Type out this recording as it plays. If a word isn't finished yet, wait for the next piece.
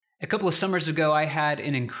A couple of summers ago, I had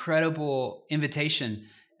an incredible invitation,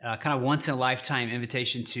 kind of once in a lifetime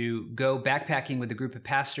invitation to go backpacking with a group of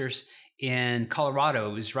pastors in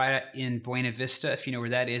Colorado. It was right in Buena Vista, if you know where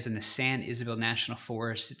that is, in the San Isabel National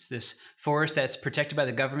Forest. It's this forest that's protected by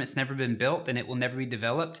the government. It's never been built and it will never be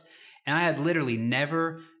developed. And I had literally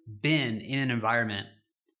never been in an environment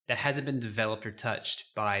that hasn't been developed or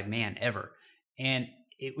touched by man ever. And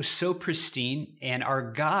it was so pristine. And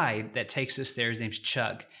our guide that takes us there, his name's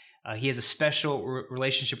Chuck. He has a special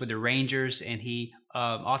relationship with the rangers, and he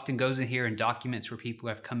often goes in here and documents where people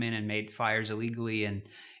have come in and made fires illegally and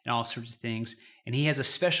all sorts of things. And he has a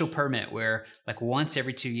special permit where, like, once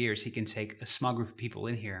every 2 years, he can take a small group of people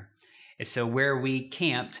in here. And so where we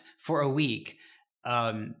camped for a week,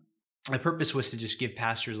 the purpose was to just give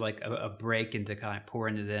pastors like a break and to kind of pour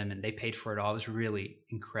into them, and they paid for it all. It was really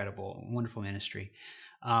incredible, wonderful ministry.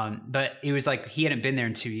 But it was like he hadn't been there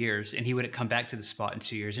in 2 years, and he wouldn't come back to the spot in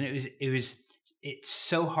 2 years. And it's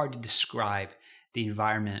so hard to describe the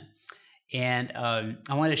environment. And I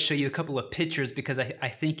wanted to show you a couple of pictures because I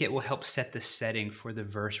think it will help set the setting for the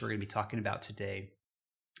verse we're going to be talking about today.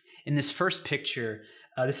 In this first picture,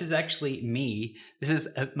 this is actually me. This is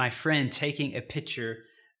my friend taking a picture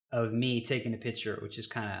of me taking a picture, which is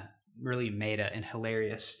kind of really meta and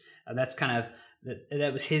hilarious. That's kind of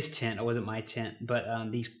that was his tent. It wasn't my tent, but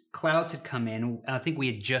these clouds had come in. I think we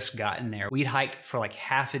had just gotten there. We'd hiked for like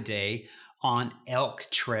half a day on elk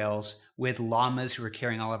trails with llamas who were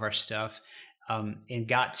carrying all of our stuff, and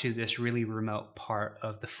got to this really remote part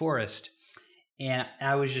of the forest. And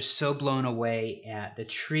I was just so blown away at the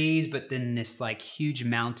trees, but then this like huge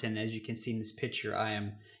mountain, as you can see in this picture.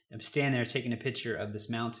 I'm standing there taking a picture of this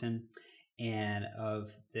mountain and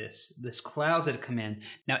of this clouds that had come in.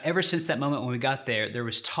 Now, ever since that moment when we got there, there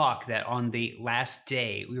was talk that on the last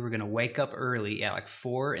day, we were going to wake up early at like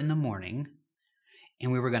 4 a.m,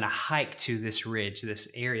 and we were going to hike to this ridge, this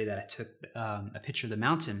area that I took a picture of the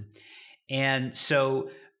mountain. And so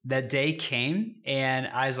that day came, and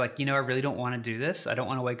I was like, I really don't want to do this. I don't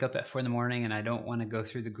want to wake up at 4 a.m, and I don't want to go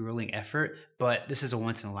through the grueling effort, but this is a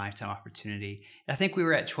once in a lifetime opportunity. I think we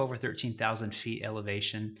were at 12 or 13,000 feet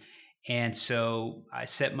elevation. And so I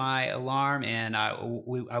set my alarm, and I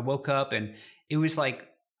woke up, and it was like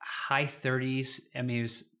high 30s. I mean, it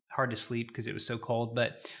was hard to sleep because it was so cold,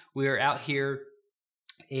 but we were out here,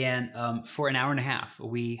 and for an hour and a half,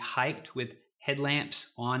 we hiked with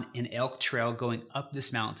headlamps on an elk trail going up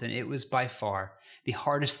this mountain. It was by far the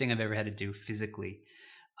hardest thing I've ever had to do physically.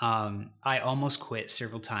 I almost quit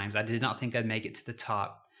several times. I did not think I'd make it to the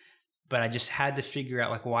top, but I just had to figure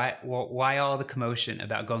out like why all the commotion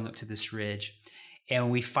about going up to this ridge.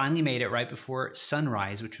 And we finally made it right before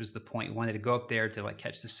sunrise, which was the point. We wanted to go up there to like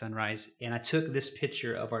catch the sunrise. And I took this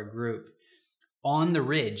picture of our group on the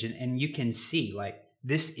ridge, and you can see like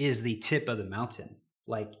this is the tip of the mountain.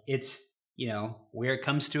 Like it's, where it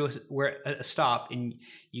comes to a stop, and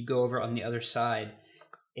you go over on the other side.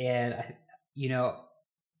 And,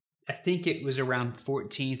 I think it was around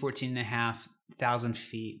 14 and a half thousand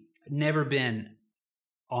feet. Never been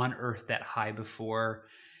on earth that high before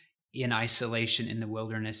in isolation in the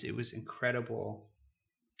wilderness. It was incredible.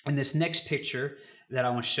 And this next picture that I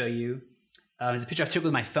want to show you is a picture I took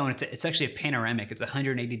with my phone. It's actually a panoramic. It's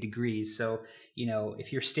 180 degrees. So,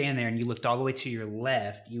 if you're standing there and you looked all the way to your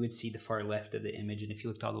left, you would see the far left of the image. And if you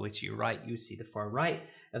looked all the way to your right, you would see the far right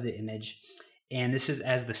of the image. And this is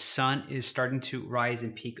as the sun is starting to rise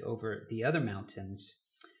and peak over the other mountains.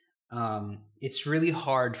 It's really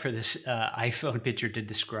hard for this iPhone picture to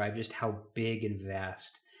describe just how big and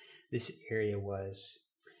vast this area was.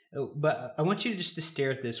 But I want you just to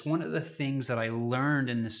stare at this. One of the things that I learned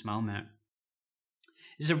in this moment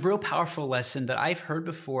is a real powerful lesson that I've heard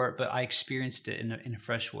before, but I experienced it in a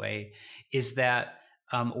fresh way, is that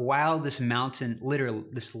while this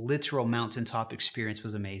literal mountaintop experience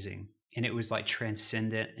was amazing, and it was like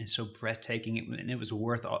transcendent and so breathtaking, and it was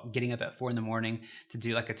worth getting up at 4 a.m. to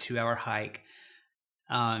do like a 2-hour hike.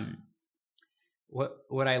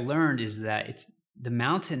 What I learned is that the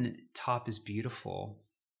mountain top is beautiful,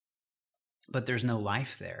 but there's no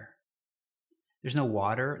life there. There's no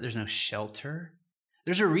water. There's no shelter.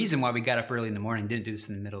 There's a reason why we got up early in the morning, didn't do this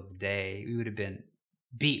in the middle of the day. We would have been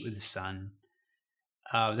beat with the sun.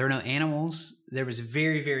 There were no animals. There was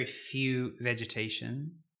very, very few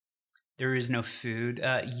vegetation. There is no food.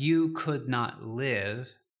 You could not live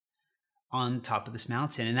on top of this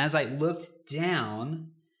mountain. And as I looked down,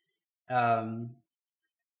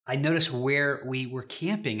 I noticed where we were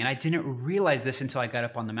camping. And I didn't realize this until I got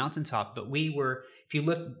up on the mountaintop. But we were, if you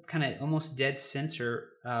look kind of almost dead center,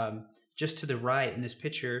 just to the right in this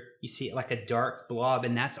picture, you see like a dark blob,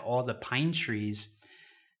 and that's all the pine trees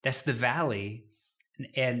That's the valley.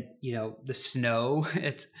 And the snow,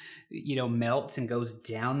 it's, melts and goes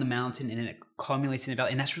down the mountain, and then it accumulates in the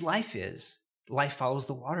valley. And that's where life is. Life follows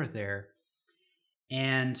the water there.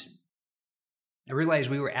 And I realized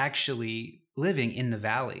we were actually living in the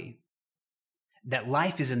valley, that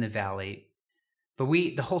life is in the valley. But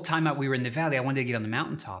the whole time out we were in the valley, I wanted to get on the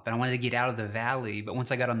mountaintop, and I wanted to get out of the valley. But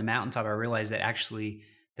once I got on the mountaintop, I realized that actually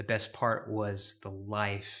the best part was the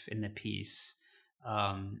life and the peace.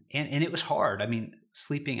 And it was hard. I mean,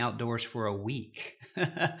 sleeping outdoors for a week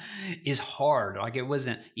is hard. Like, it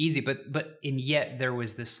wasn't easy, and yet there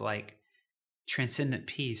was this like transcendent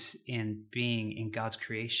peace in being in God's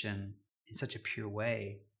creation in such a pure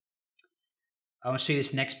way. I want to show you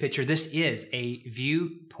this next picture. This is a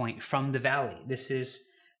viewpoint from the valley. This is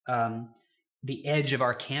the edge of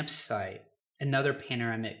our campsite, another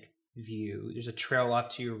panoramic view. There's a trail off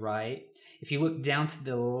to your right. If you look down to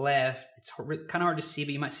the left, it's kind of hard to see,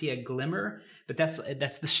 but you might see a glimmer. But that's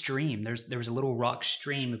the stream. There was a little rock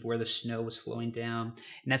stream of where the snow was flowing down,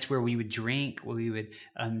 and that's where we would drink. Where we would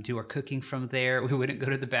do our cooking from there. We wouldn't go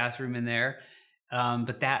to the bathroom in there.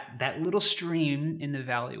 But that little stream in the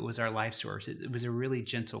valley was our life source. It was a really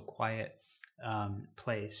gentle, quiet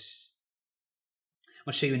place.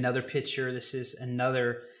 I'll show you another picture. This is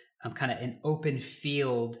another kind of an open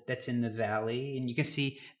field that's in the valley. And you can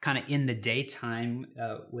see kind of in the daytime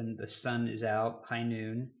when the sun is out, high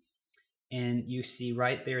noon. And you see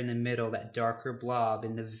right there in the middle that darker blob.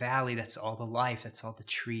 In the valley, that's all the life. That's all the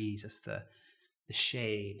trees. That's the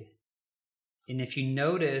shade. And if you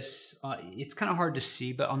notice, it's kind of hard to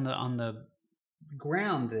see, but on the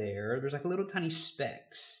ground there's like little tiny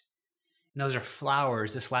specks. And those are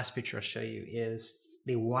flowers. This last picture I'll show you is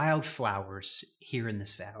the wildflowers here in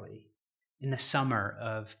this valley. In the summer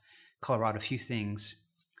of Colorado, few things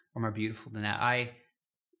are more beautiful than that.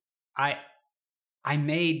 I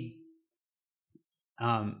made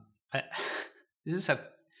this is how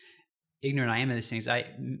ignorant I am of these things. I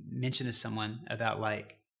mentioned to someone about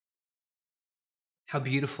like how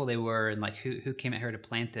beautiful they were, and like who came out here to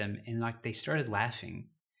plant them, and like they started laughing,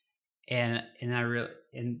 and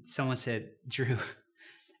someone said, Drew,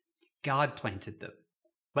 God planted them.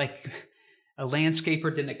 Like, a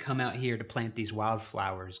landscaper didn't come out here to plant these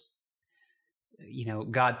wildflowers.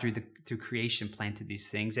 God through creation planted these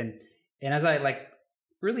things, and as I like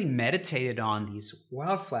really meditated on these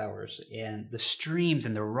wildflowers and the streams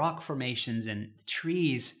and the rock formations and the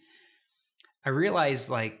trees, I realized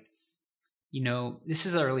like, this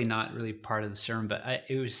is really not really part of the sermon, but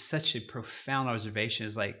it was such a profound observation.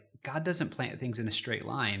 It's like, God doesn't plant things in a straight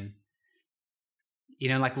line.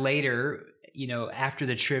 Like later, after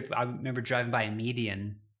the trip, I remember driving by a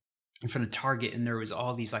median in front of Target, and there was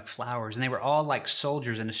all these like flowers, and they were all like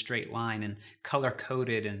soldiers in a straight line and color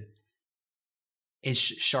coded. And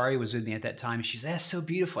Shari was with me at that time, and she said, "That's so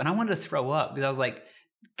beautiful." And I wanted to throw up because I was like,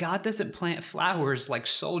 God doesn't plant flowers like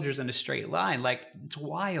soldiers in a straight line. Like, it's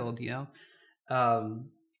wild,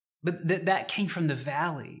 But that came from the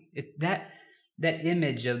valley. That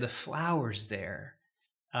image of the flowers there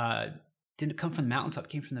didn't come from the mountaintop, it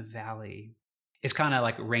came from the valley. It's kind of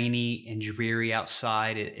like rainy and dreary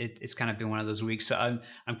outside. It's kind of been one of those weeks. So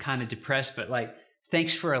I'm kind of depressed, but like,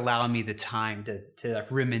 thanks for allowing me the time to like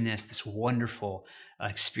reminisce this wonderful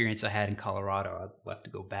experience I had in Colorado. I'd love to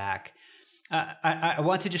go back. I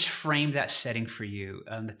want to just frame that setting for you,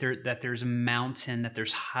 that there's a mountain, that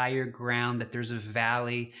there's higher ground, that there's a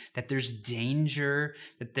valley, that there's danger,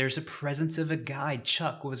 that there's a presence of a guide.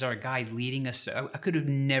 Chuck was our guide leading us. I could have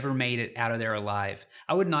never made it out of there alive.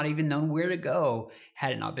 I would not even known where to go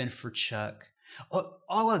had it not been for Chuck.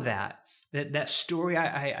 All of that story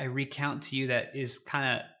I recount to you, that is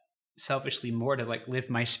kind of selfishly more to like lift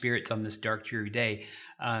my spirits on this dark, dreary day.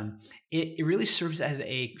 It really serves as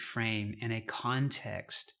a frame and a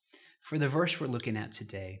context for the verse we're looking at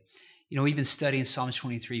today. We've been studying Psalm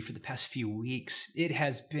 23 for the past few weeks. It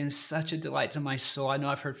has been such a delight to my soul. I know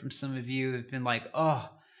I've heard from some of you who've been like, oh,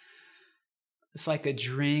 it's like a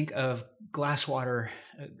drink of glass water,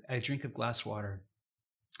 a drink of glass water.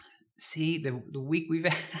 See, the week we've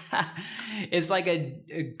had, it's like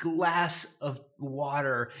a glass of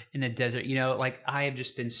water in the desert. Like, I have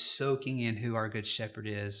just been soaking in who our good shepherd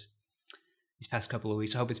is these past couple of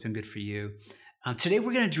weeks. I hope it's been good for you. Today,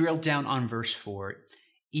 we're going to drill down on verse 4.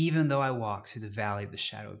 Even though I walk through the valley of the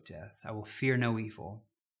shadow of death, I will fear no evil.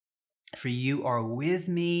 For you are with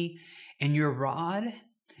me, and your rod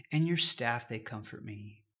and your staff, they comfort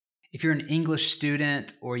me. If you're an English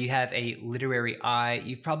student or you have a literary eye,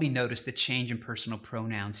 you've probably noticed the change in personal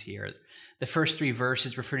pronouns here. The first three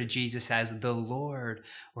verses refer to Jesus as the Lord,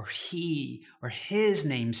 or he, or his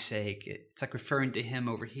namesake. It's like referring to him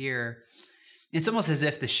over here. It's almost as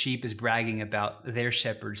if the sheep is bragging about their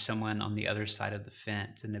shepherd, someone on the other side of the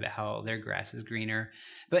fence, and about how their grass is greener.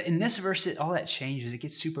 But in this verse, all that changes. It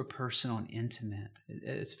gets super personal and intimate.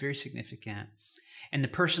 It's very significant. And the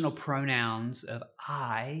personal pronouns of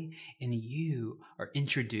I and you are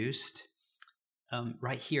introduced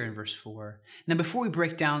right here in verse 4. Now, before we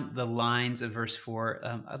break down the lines of verse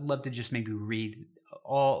 4, I'd love to just maybe read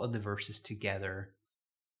all of the verses together.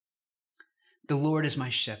 The Lord is my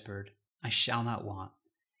shepherd, I shall not want.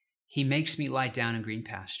 He makes me lie down in green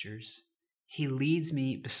pastures. He leads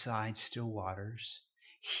me beside still waters.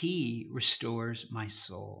 He restores my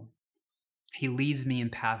soul. He leads me in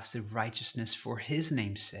paths of righteousness for his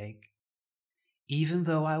name's sake. Even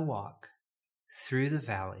though I walk through the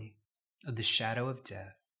valley of the shadow of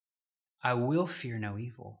death, I will fear no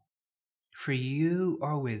evil, for you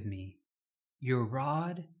are with me. Your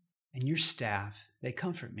rod and your staff, they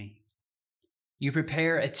comfort me. You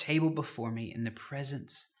prepare a table before me in the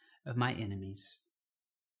presence of my enemies.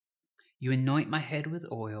 You anoint my head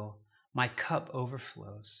with oil, my cup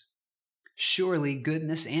overflows. Surely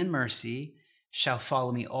goodness and mercy shall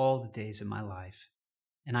follow me all the days of my life,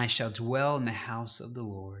 and I shall dwell in the house of the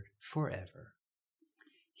Lord forever.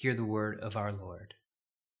 Hear the word of our Lord.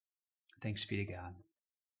 Thanks be to God.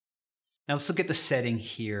 Now let's look at the setting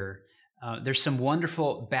here. There's some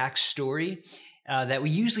wonderful backstory that we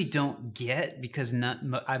usually don't get because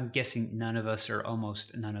I'm guessing none of us or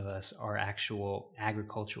almost none of us are actual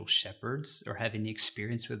agricultural shepherds or have any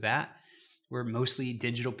experience with that. We're mostly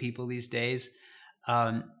digital people these days.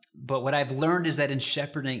 But what I've learned is that in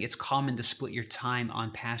shepherding, it's common to split your time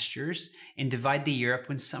on pastures and divide the year up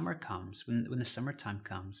when summer comes, when the summertime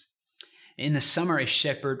comes. In the summer, a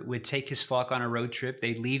shepherd would take his flock on a road trip.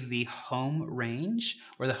 They'd leave the home range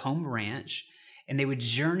or the home ranch, and they would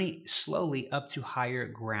journey slowly up to higher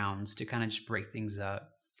grounds to kind of just break things up.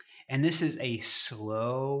 And this is a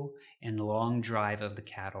slow and long drive of the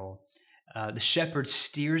cattle. The shepherd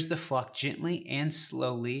steers the flock gently and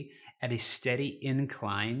slowly at a steady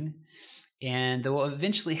incline, and they will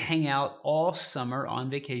eventually hang out all summer on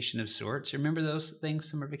vacation of sorts. Remember those things,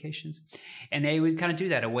 summer vacations? And they would kind of do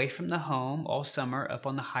that away from the home all summer up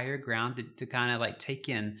on the higher ground to kind of like take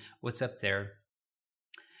in what's up there.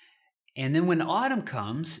 And then when autumn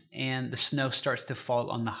comes and the snow starts to fall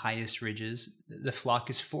on the highest ridges, the flock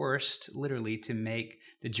is forced literally to make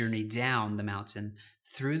the journey down the mountain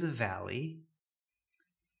through the valley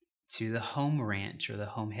to the home ranch or the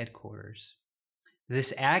home headquarters.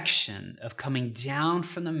 This action of coming down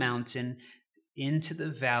from the mountain into the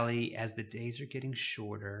valley as the days are getting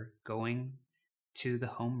shorter, going to the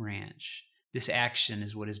home ranch, this action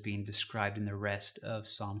is what is being described in the rest of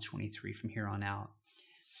Psalm 23 from here on out.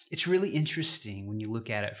 It's really interesting when you look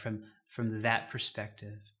at it from that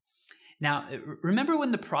perspective. Now, remember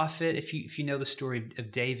when the prophet, if you know the story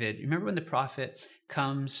of David, remember when the prophet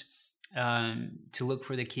comes to look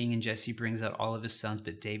for the king and Jesse brings out all of his sons,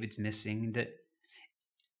 but David's missing.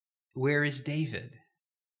 Where is David?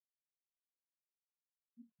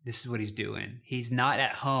 This is what he's doing. He's not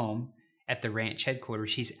at home at the ranch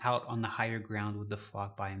headquarters. He's out on the higher ground with the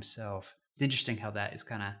flock by himself. It's interesting how that is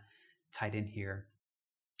kind of tied in here.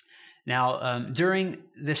 Now, during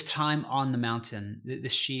this time on the mountain, the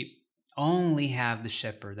sheep only have the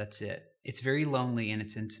shepherd. That's it. It's very lonely and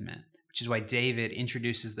it's intimate, which is why David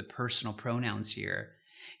introduces the personal pronouns here.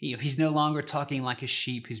 He's no longer talking like a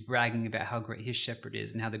sheep who's bragging about how great his shepherd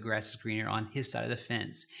is and how the grass is greener on his side of the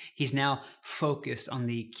fence. He's now focused on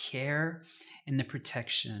the care and the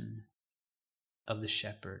protection of the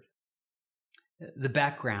shepherd. The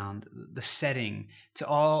background, the setting to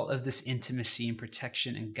all of this intimacy and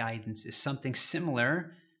protection and guidance is something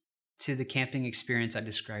similar to the camping experience I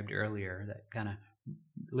described earlier that kind of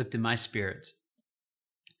lifted my spirits.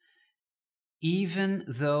 Even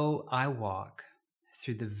though I walk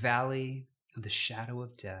through the valley of the shadow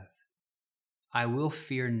of death, I will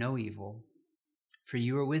fear no evil, for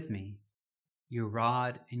you are with me. Your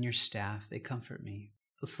rod and your staff, they comfort me.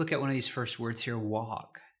 Let's look at one of these first words here,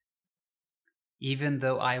 walk. Even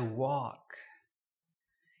though I walk.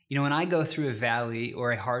 You know, when I go through a valley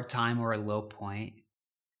or a hard time or a low point,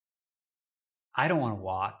 I don't want to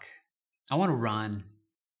walk. I want to run.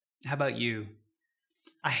 How about you?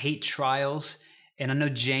 I hate trials. And I know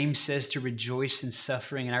James says to rejoice in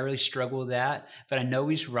suffering, and I really struggle with that, but I know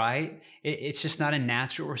he's right. It's just not a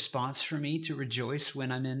natural response for me to rejoice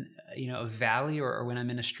when I'm in, a valley or when I'm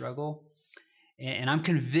in a struggle. And I'm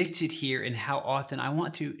convicted here in how often I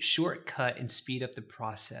want to shortcut and speed up the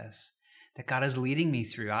process that God is leading me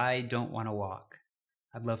through. I don't want to walk.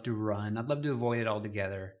 I'd love to run. I'd love to avoid it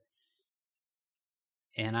altogether.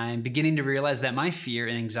 And I'm beginning to realize that my fear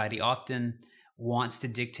and anxiety often wants to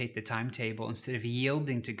dictate the timetable instead of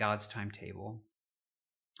yielding to God's timetable.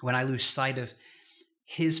 When I lose sight of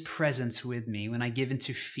His presence with me, when I give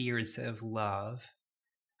into fear instead of love,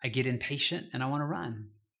 I get impatient and I want to run.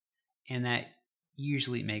 And that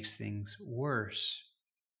usually makes things worse.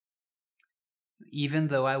 Even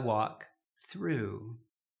though I walk through,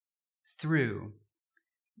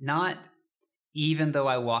 not even though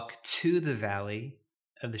I walk to the valley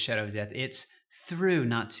of the shadow of death, it's through,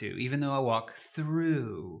 not to, even though I walk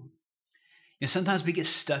through. Sometimes we get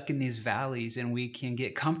stuck in these valleys and we can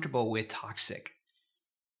get comfortable with toxic.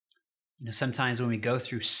 Sometimes when we go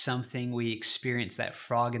through something, we experience that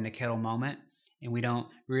frog in the kettle moment, and we don't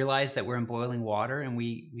realize that we're in boiling water, and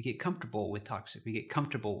we get comfortable with toxic. We get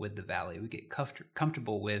comfortable with the valley. We get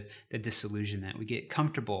comfortable with the disillusionment. We get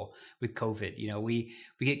comfortable with COVID. We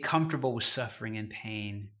get comfortable with suffering and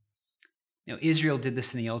pain. Israel did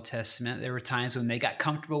this in the Old Testament. There were times when they got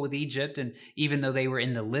comfortable with Egypt, and even though they were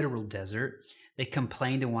in the literal desert, they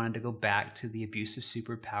complained and wanted to go back to the abusive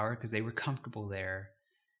superpower because they were comfortable there.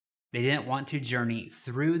 They didn't want to journey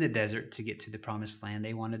through the desert to get to the promised land.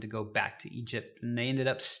 They wanted to go back to Egypt, and they ended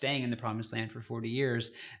up staying in the promised land for 40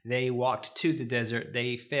 years. They walked to the desert.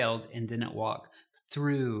 They failed and didn't walk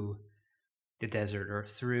through the desert or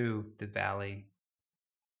through the valley.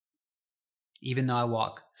 Even though I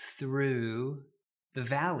walk through the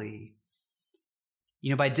valley.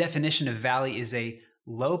 By definition, a valley is a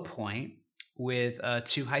low point with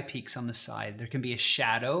two high peaks on the side. There can be a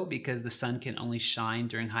shadow because the sun can only shine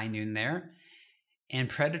during high noon there. And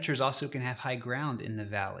predators also can have high ground in the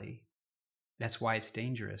valley. That's why it's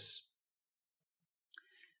dangerous.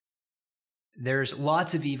 There's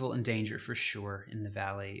lots of evil and danger for sure in the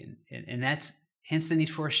valley. And that's hence the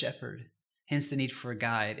need for a shepherd. Hence the need for a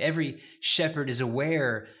guide. Every shepherd is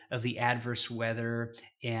aware of the adverse weather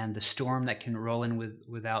and the storm that can roll in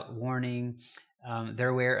without warning. They're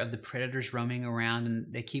aware of the predators roaming around,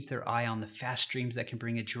 and they keep their eye on the fast streams that can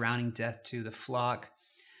bring a drowning death to the flock.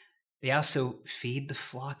 They also feed the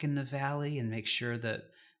flock in the valley and make sure that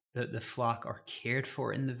the flock are cared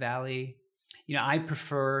for in the valley. I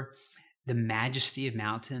prefer the majesty of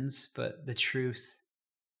mountains, but the truth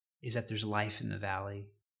is that there's life in the valley.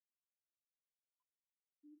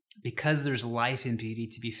 Because there's life and beauty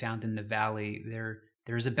to be found in the valley,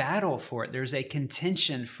 there's a battle for it. There's a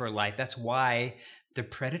contention for life. That's why the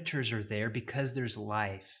predators are there, because there's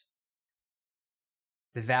life.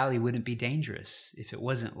 The valley wouldn't be dangerous if it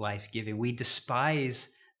wasn't life-giving. We despise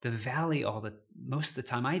the valley most of the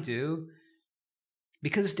time. I do,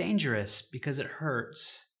 because it's dangerous, because it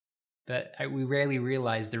hurts. But we rarely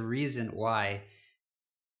realize the reason why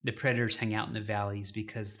the predators hang out in the valleys,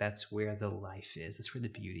 because that's where the life is. That's where the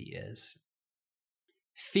beauty is.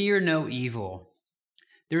 Fear no evil.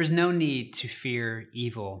 There is no need to fear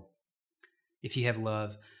evil if you have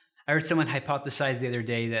love. I heard someone hypothesize the other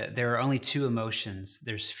day that there are only two emotions.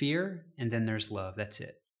 There's fear and then there's love. That's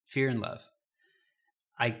it. Fear and love.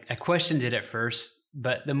 I questioned it at first,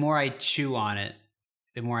 but the more I chew on it,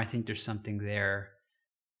 the more I think there's something there.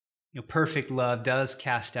 Perfect love does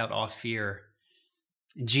cast out all fear.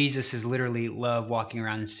 Jesus is literally love walking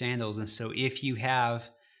around in sandals. And so if you have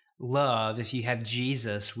love, if you have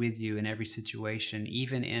Jesus with you in every situation,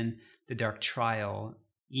 even in the dark trial,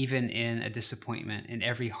 even in a disappointment, in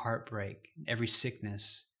every heartbreak, every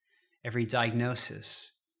sickness, every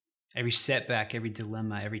diagnosis, every setback, every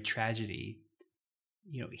dilemma, every tragedy,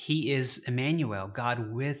 He is Emmanuel,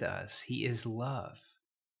 God with us. He is love.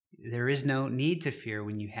 There is no need to fear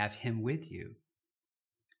when you have Him with you.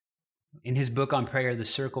 In his book on prayer, The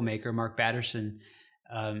Circle Maker, Mark Batterson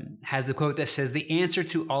has the quote that says, "The answer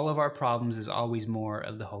to all of our problems is always more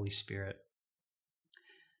of the Holy Spirit."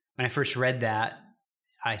 When I first read that,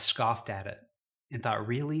 I scoffed at it and thought,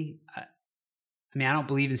 really? I don't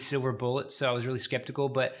believe in silver bullets, so I was really skeptical,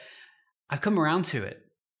 but I've come around to it,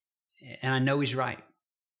 and I know he's right.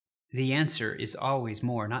 The answer is always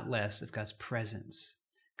more, not less, of God's presence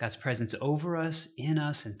over us, in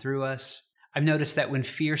us, and through us. I've noticed that when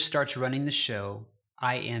fear starts running the show,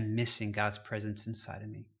 I am missing God's presence inside of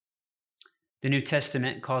me. The New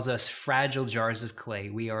Testament calls us fragile jars of clay.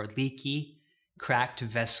 We are leaky, cracked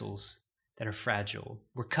vessels that are fragile.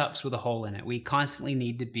 We're cups with a hole in it. We constantly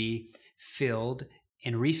need to be filled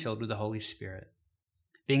and refilled with the Holy Spirit.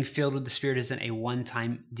 Being filled with the Spirit isn't a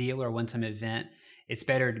one-time deal or a one-time event. It's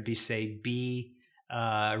better to be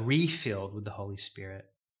refilled with the Holy Spirit.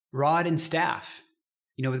 Rod and staff.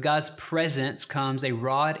 With God's presence comes a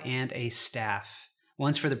rod and a staff.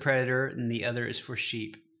 One's for the predator and the other is for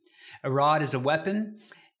sheep. A rod is a weapon,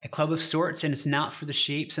 a club of sorts, and it's not for the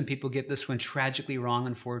sheep. Some people get this one tragically wrong,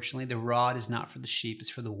 unfortunately. The rod is not for the sheep. It's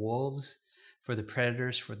for the wolves, for the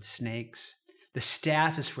predators, for the snakes. The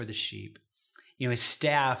staff is for the sheep. A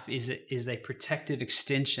staff is a protective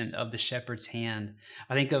extension of the shepherd's hand.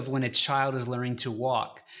 I think of when a child is learning to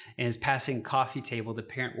walk and is passing a coffee table, the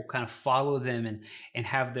parent will kind of follow them and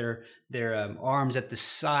have their arms at the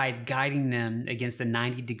side guiding them against the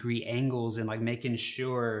 90-degree angles and like making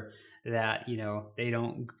sure that, they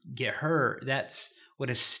don't get hurt. That's what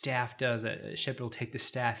a staff does. A shepherd will take the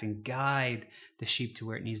staff and guide the sheep to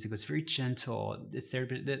where it needs to go. It's very gentle. It's there.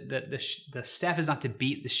 The staff is not to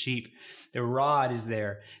beat the sheep. The rod is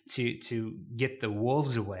there to get the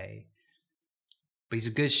wolves away. But he's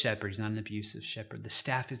a good shepherd. He's not an abusive shepherd. The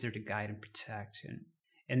staff is there to guide and protect.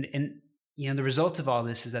 And the result of all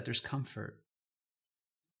this is that there's comfort.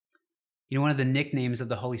 One of the nicknames of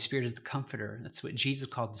the Holy Spirit is the Comforter. That's what Jesus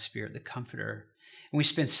called the Spirit, the Comforter. And we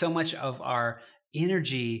spend so much of our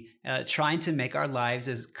energy trying to make our lives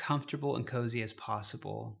as comfortable and cozy as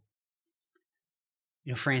possible.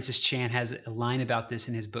 Francis Chan has a line about this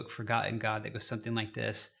in his book, Forgotten God, that goes something like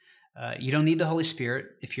this. You don't need the Holy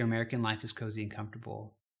Spirit if your American life is cozy and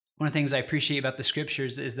comfortable. One of the things I appreciate about the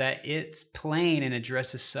scriptures is that it's plain and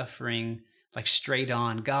addresses suffering like straight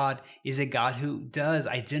on. God is a God who does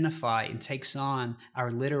identify and takes on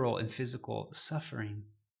our literal and physical suffering.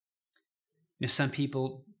 Some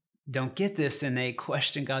people don't get this and they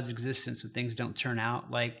question God's existence when things don't turn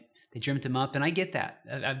out like they dreamt him up. And I get that.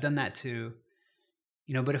 I've done that too.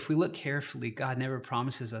 But if we look carefully, God never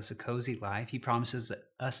promises us a cozy life. He promises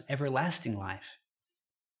us everlasting life.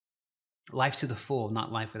 Life to the full,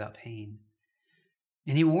 not life without pain.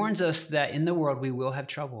 And he warns us that in the world we will have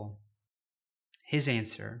trouble. His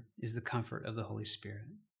answer is the comfort of the Holy Spirit.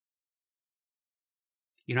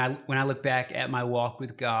 When I look back at my walk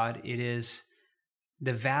with God, it is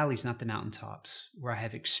the valleys, not the mountaintops, where I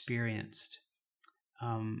have experienced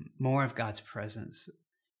more of God's presence.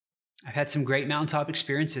 I've had some great mountaintop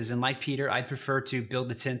experiences, and like Peter, I'd prefer to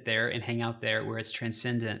build a tent there and hang out there where it's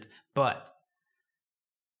transcendent. But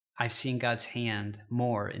I've seen God's hand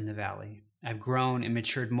more in the valley. I've grown and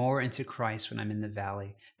matured more into Christ when I'm in the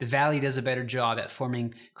valley. The valley does a better job at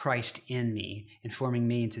forming Christ in me and forming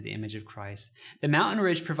me into the image of Christ. The mountain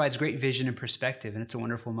ridge provides great vision and perspective, and it's a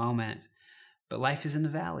wonderful moment. But life is in the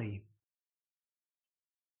valley.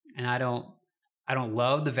 And I don't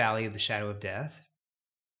love the valley of the shadow of death.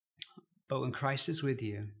 But when Christ is with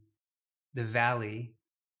you, the valley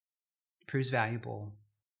proves valuable.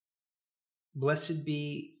 Blessed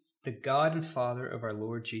be the God and Father of our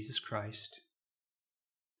Lord Jesus Christ,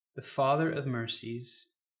 the Father of mercies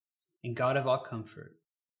and God of all comfort,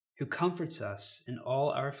 who comforts us in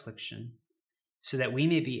all our affliction, so that we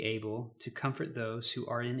may be able to comfort those who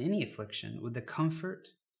are in any affliction with the comfort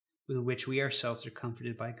with which we ourselves are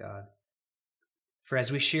comforted by God. For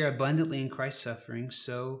as we share abundantly in Christ's suffering,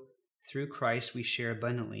 so through Christ we share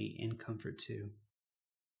abundantly in comfort too.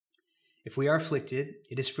 If we are afflicted,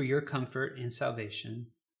 it is for your comfort and salvation.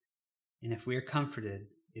 And if we are comforted,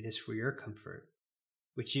 it is for your comfort,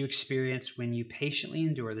 which you experience when you patiently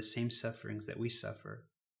endure the same sufferings that we suffer.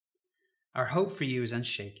 Our hope for you is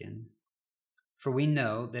unshaken, for we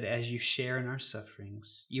know that as you share in our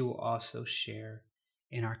sufferings, you will also share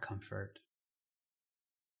in our comfort.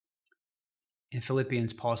 In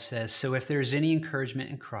Philippians, Paul says, so if there is any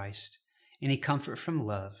encouragement in Christ, any comfort from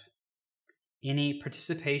love, any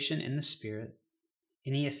participation in the Spirit,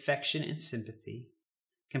 any affection and sympathy,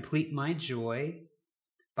 complete my joy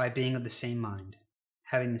by being of the same mind,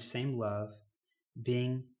 having the same love,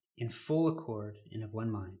 being in full accord and of one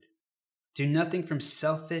mind. Do nothing from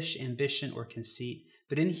selfish ambition or conceit,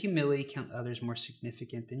 but in humility count others more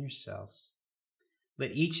significant than yourselves.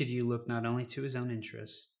 Let each of you look not only to his own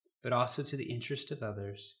interest, but also to the interest of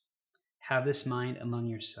others. Have this mind among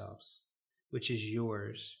yourselves, which is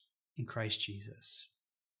yours in Christ Jesus.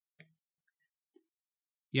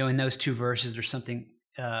 In those two verses, there's something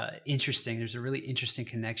interesting. There's a really interesting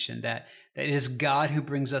connection that it is God who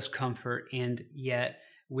brings us comfort, and yet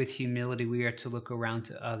with humility we are to look around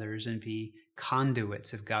to others and be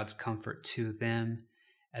conduits of God's comfort to them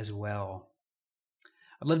as well.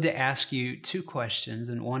 I'd love to ask you two questions,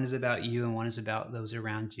 and one is about you and one is about those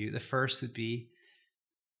around you. The first would be,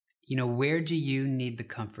 where do you need the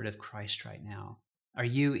comfort of Christ right now? Are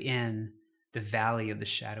you in the valley of the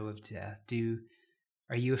shadow of death?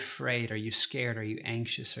 Are you afraid? Are you scared? Are you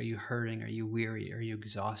anxious? Are you hurting? Are you weary? Are you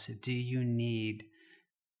exhausted? Do you need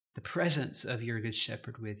the presence of your good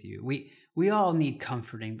shepherd with you. We all need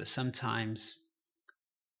comforting, but sometimes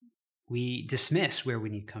we dismiss where we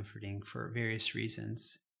need comforting for various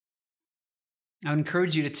reasons. I would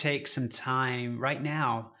encourage you to take some time right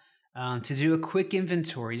now to do a quick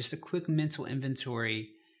inventory, just a quick mental inventory,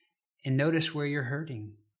 and notice where you're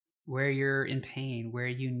hurting, where you're in pain, where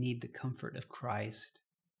you need the comfort of Christ.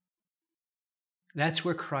 That's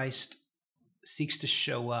where Christ seeks to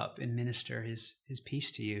show up and minister his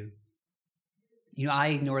peace to you. You know, I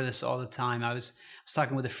ignore this all the time. I was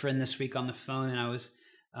talking with a friend this week on the phone, and I was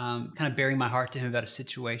kind of bearing my heart to him about a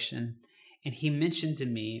situation. And he mentioned to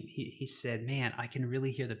me, he said, "Man, I can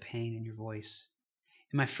really hear the pain in your voice."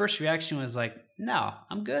 And my first reaction was like, "No,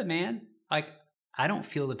 I'm good, man. Like, I don't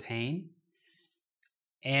feel the pain."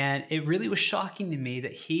 And it really was shocking to me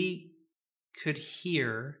that he could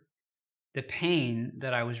hear the pain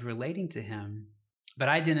that I was relating to him, but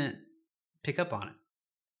I didn't pick up on it.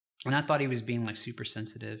 And I thought he was being like super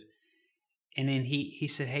sensitive. And then he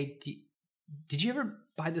said, "Hey, did you ever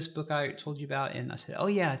buy this book I told you about?" And I said, "Oh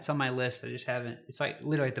yeah, it's on my list. I just haven't." It's like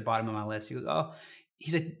literally at the bottom of my list. He goes, "Oh,"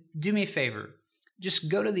 he said, "Do me a favor. Just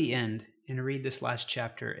go to the end and read this last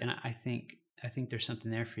chapter. And I think there's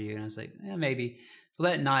something there for you." And I was like, "Yeah, maybe."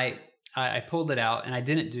 Well, that night I pulled it out, and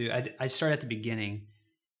I started at the beginning,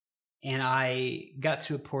 and I got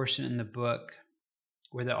to a portion in the book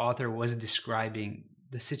where the author was describing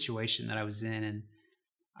the situation that I was in, and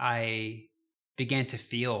I began to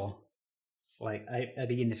feel like I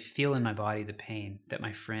began to feel in my body the pain that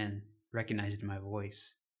my friend recognized in my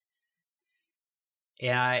voice.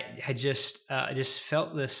 And I had just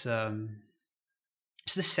felt this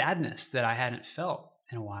just the sadness that I hadn't felt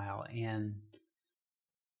in a while. And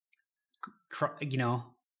you know,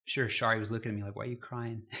 sure, Shari was looking at me like, "Why are you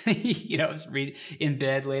crying?" You know, I was reading in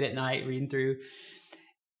bed late at night, reading through,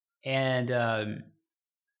 and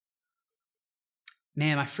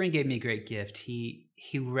man, my friend gave me a great gift.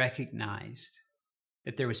 He recognized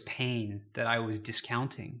that there was pain that I was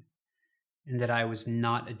discounting and that I was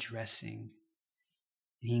not addressing.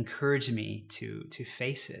 And he encouraged me to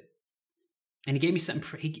face it. And he gave me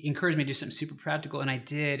something, he encouraged me to do something super practical, and I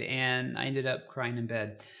did, and I ended up crying in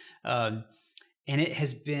bed. And it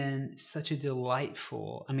has been such a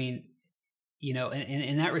delightful, I mean, you know,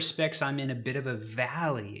 in that respects, I'm in a bit of a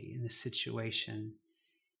valley in this situation.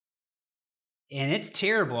 And it's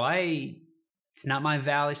terrible. It's not my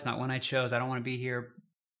valley. It's not one I chose. I don't want to be here.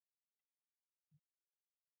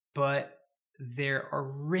 But there are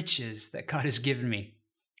riches that God has given me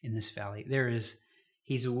in this valley.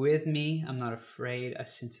 He's with me. I'm not afraid. I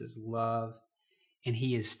sense his love. And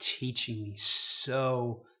he is teaching me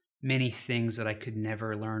so many things that I could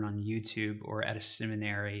never learn on YouTube or at a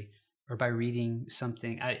seminary or by reading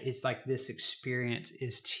something. It's like this experience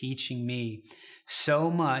is teaching me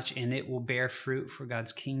so much, and it will bear fruit for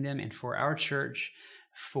God's kingdom and for our church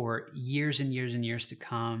for years and years and years to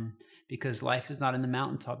come, because life is not in the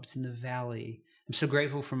mountaintop, it's in the valley. I'm so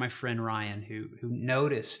grateful for my friend Ryan who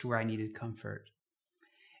noticed where I needed comfort.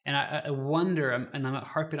 And I wonder, and I'm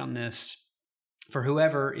harping on this for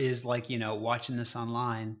whoever is like, you know, watching this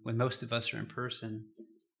online when most of us are in person,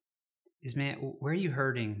 is, man, where are you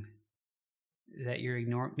hurting that you're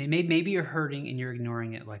ignoring? Maybe you're hurting and you're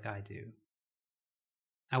ignoring it like I do.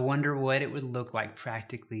 I wonder what it would look like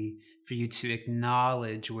practically for you to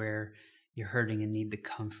acknowledge where you're hurting and need the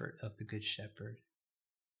comfort of the Good Shepherd.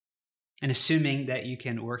 And assuming that you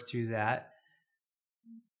can work through that,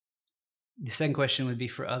 the second question would be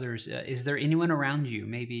for others. Is there anyone around you?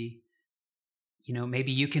 Maybe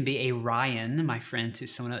you can be a Ryan, my friend, to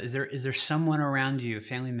someone else. Is there someone around you, a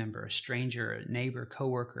family member, a stranger, a neighbor,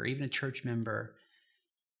 coworker, even a church member,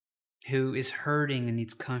 who is hurting and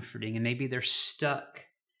needs comforting? And maybe they're stuck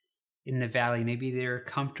in the valley. Maybe they're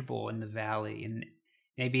comfortable in the valley, and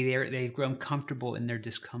maybe they've grown comfortable in their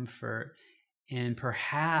discomfort. And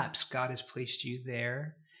perhaps God has placed you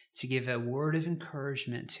there to give a word of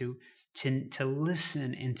encouragement, to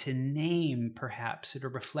listen and to name, perhaps, or to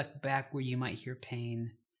reflect back where you might hear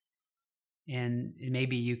pain. And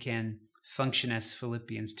maybe you can function as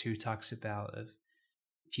Philippians 2 talks about, of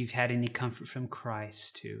if you've had any comfort from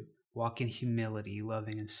Christ, to walk in humility,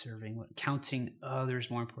 loving and serving, counting others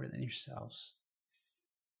more important than yourselves.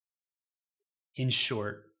 In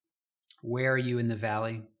short, where are you in the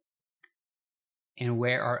valley? And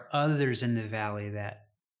where are others in the valley that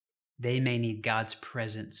they may need God's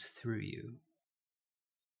presence through you?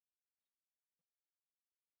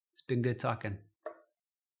 It's been good talking.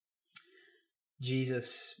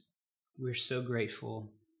 Jesus, we're so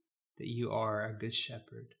grateful that you are our good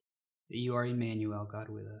shepherd, that you are Emmanuel, God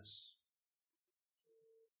with us.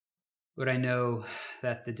 Lord, I know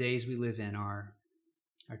that the days we live in are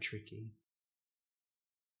tricky,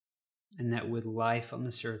 and that with life on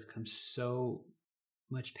this earth comes so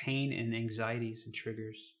much pain and anxieties and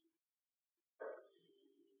triggers.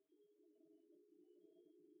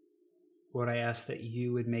 Lord, I ask that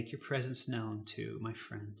you would make your presence known to my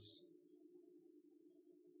friends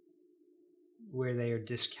where they are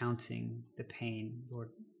discounting the pain. Lord,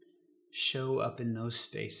 show up in those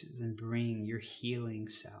spaces and bring your healing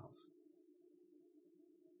salve.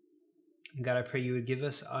 And God, I pray you would give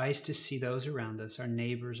us eyes to see those around us, our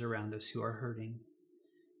neighbors around us who are hurting,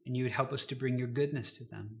 and you would help us to bring your goodness to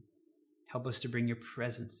them. Help us to bring your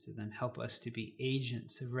presence to them. Help us to be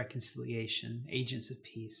agents of reconciliation, agents of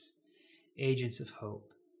peace, agents of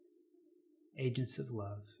hope, agents of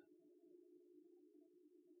love.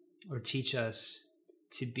 Or teach us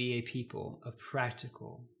to be a people of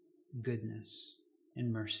practical goodness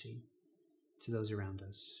and mercy to those around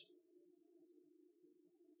us.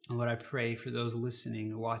 And Lord, I pray for those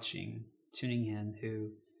listening, watching, tuning in,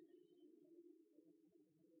 who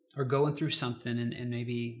are going through something and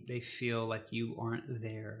maybe they feel like you aren't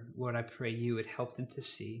there. Lord, I pray you would help them to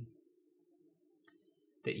see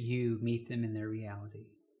that you meet them in their reality,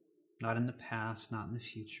 not in the past, not in the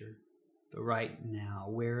future, but right now,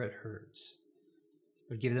 where it hurts.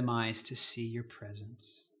 Lord, give them eyes to see your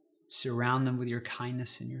presence. Surround them with your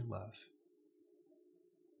kindness and your love.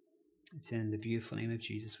 It's in the beautiful name of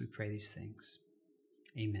Jesus we pray these things.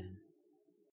 Amen.